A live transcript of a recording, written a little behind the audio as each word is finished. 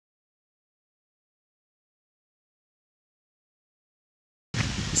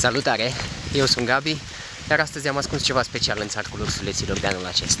Salutare! Eu sunt Gabi, iar astăzi am ascuns ceva special în țarcul ursuleților de anul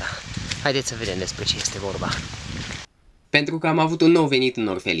acesta. Haideți să vedem despre ce este vorba. Pentru că am avut un nou venit în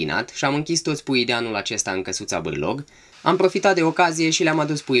orfelinat și am închis toți puii de anul acesta în căsuța bârlog, am profitat de ocazie și le-am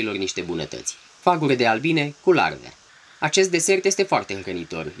adus puiilor niște bunătăți. Fagure de albine cu larve. Acest desert este foarte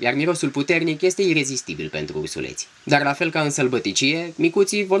hrănitor, iar mirosul puternic este irezistibil pentru ursuleți. Dar la fel ca în sălbăticie,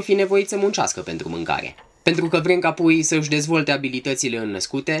 micuții vor fi nevoiți să muncească pentru mâncare. Pentru că vrem ca puii să își dezvolte abilitățile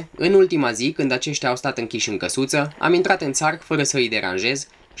înnăscute, în ultima zi, când aceștia au stat închiși în căsuță, am intrat în țarc fără să îi deranjez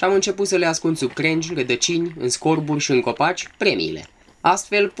și am început să le ascund sub crengi, rădăcini, în scorburi și în copaci premiile.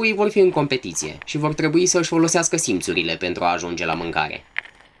 Astfel, puii vor fi în competiție și vor trebui să își folosească simțurile pentru a ajunge la mâncare.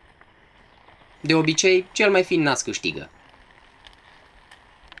 De obicei, cel mai fin nas câștigă.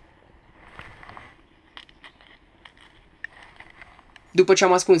 După ce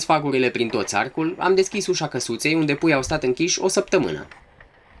am ascuns fagurele prin tot țarcul, am deschis ușa căsuței unde puii au stat închiși o săptămână.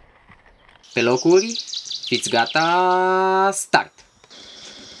 Pe locuri, fiți gata, start!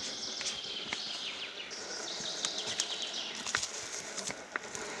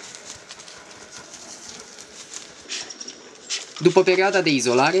 După perioada de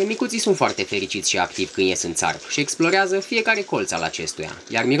izolare, micuții sunt foarte fericiți și activi când ies în țarc și explorează fiecare colț al acestuia,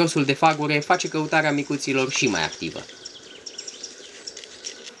 iar mirosul de fagure face căutarea micuților și mai activă.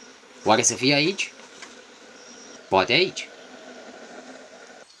 Oare să fie aici? Poate aici.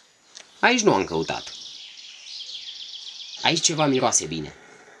 Aici nu am căutat. Aici ceva miroase bine.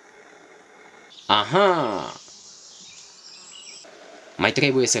 Aha! Mai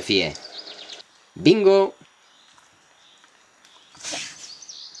trebuie să fie. Bingo!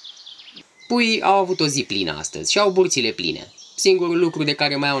 Puii au avut o zi plină astăzi și au burțile pline. Singurul lucru de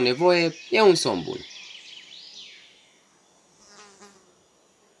care mai au nevoie e un somn bun.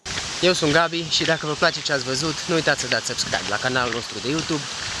 Eu sunt Gabi și dacă vă place ce ați văzut, nu uitați să dați subscribe la canalul nostru de YouTube,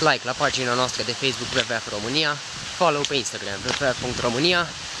 like la pagina noastră de Facebook WWF-Romania, follow pe Instagram www.romania,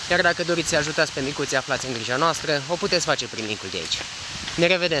 iar dacă doriți să ajutați pe micuții aflați în grija noastră, o puteți face prin linkul de aici. Ne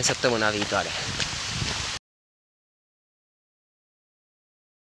revedem săptămâna viitoare!